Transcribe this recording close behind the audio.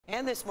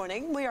And this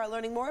morning, we are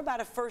learning more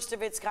about a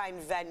first-of-its-kind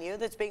venue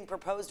that's being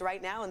proposed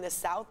right now in the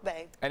South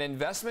Bay. An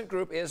investment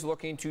group is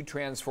looking to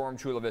transform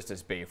Chula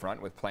Vista's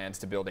bayfront with plans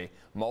to build a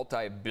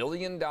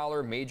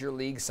multi-billion-dollar Major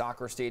League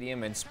Soccer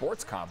stadium and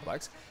sports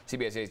complex.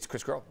 CBS 8's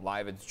Chris Groh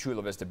live at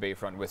Chula Vista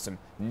Bayfront with some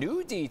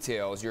new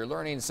details. You're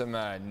learning some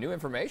new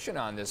information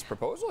on this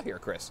proposal here,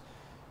 Chris.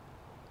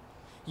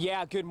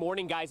 Yeah, good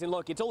morning, guys. And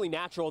look, it's only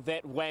natural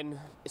that when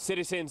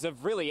citizens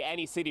of really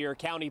any city or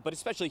county, but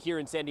especially here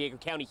in San Diego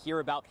County, hear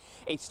about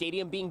a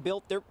stadium being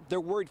built,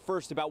 they're worried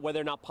first about whether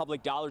or not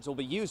public dollars will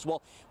be used.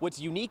 Well, what's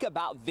unique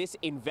about this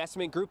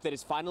investment group that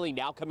is finally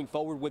now coming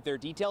forward with their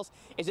details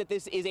is that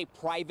this is a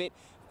private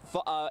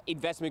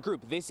investment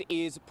group. This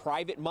is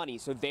private money,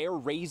 so they're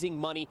raising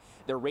money,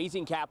 they're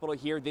raising capital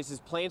here. This is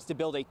plans to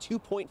build a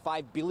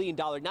 $2.5 billion,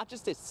 not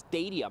just a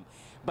stadium,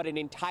 but an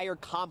entire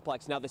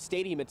complex. Now, the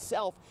stadium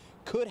itself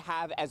could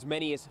have as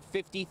many as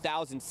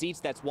 50,000 seats.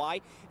 That's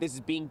why this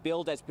is being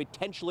billed as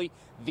potentially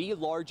the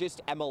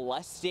largest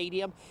MLS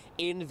stadium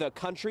in the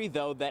country,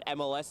 though that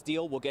MLS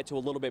deal, we'll get to a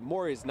little bit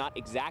more, is not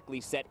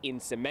exactly set in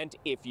cement,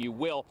 if you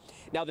will.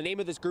 Now, the name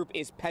of this group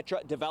is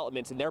Petra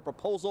Developments, and their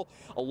proposal,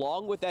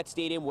 along with that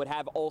stadium, would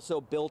have also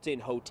built-in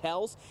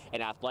hotels,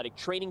 an athletic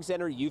training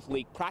center, youth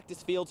league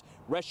practice fields,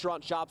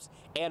 restaurant shops,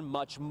 and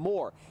much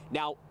more.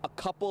 Now, a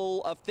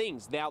couple of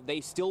things. Now,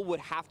 they still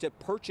would have to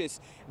purchase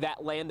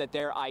that land that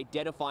they're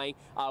identifying,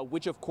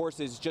 which of course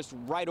is just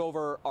right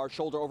over our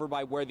shoulder, over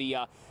by where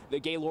the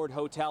Gaylord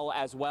Hotel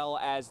as well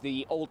as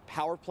the old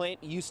power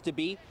plant used to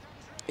be.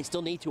 They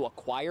still need to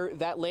acquire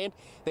that land.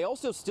 They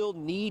also still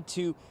need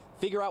to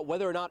figure out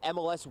whether or not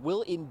MLS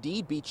will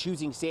indeed be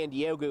choosing San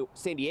Diego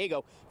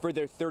for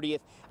their 30th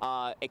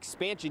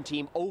expansion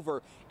team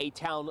over a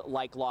town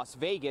like Las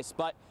Vegas.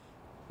 But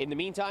in the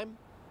meantime,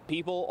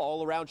 people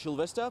all around Chula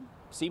Vista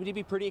seem to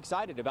be pretty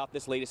excited about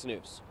this latest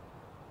news.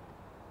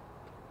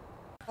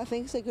 I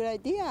think it's a good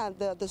idea.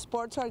 The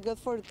sports are good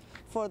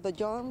for the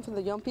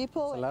young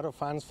people. A lot of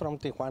fans from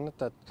Tijuana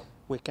that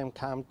we can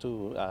come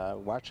to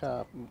watch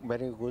a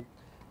very good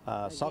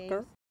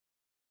soccer.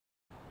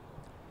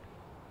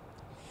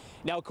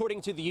 Now, according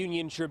to the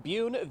Union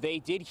Tribune, they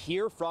did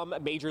hear from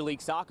Major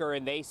League Soccer,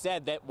 and they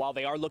said that while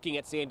they are looking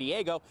at San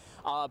Diego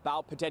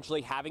about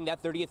potentially having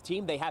that 30th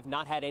team, they have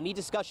not had any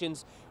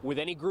discussions with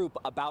any group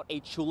about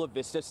a Chula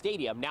Vista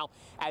stadium. Now,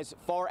 as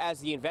far as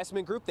the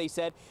investment group, they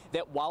said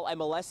that while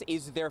MLS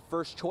is their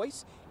first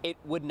choice, it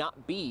would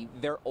not be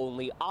their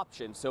only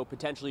option. So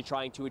potentially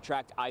trying to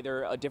attract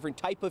either a different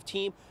type of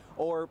team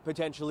or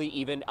potentially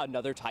even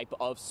another type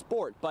of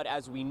sport. But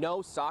as we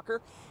know,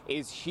 soccer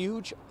is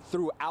huge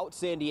throughout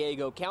San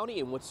Diego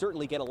County and would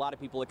certainly get a lot of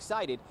people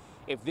excited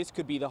if this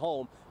could be the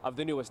home of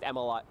the newest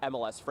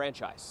MLS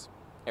franchise.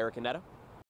 Eric Annetta.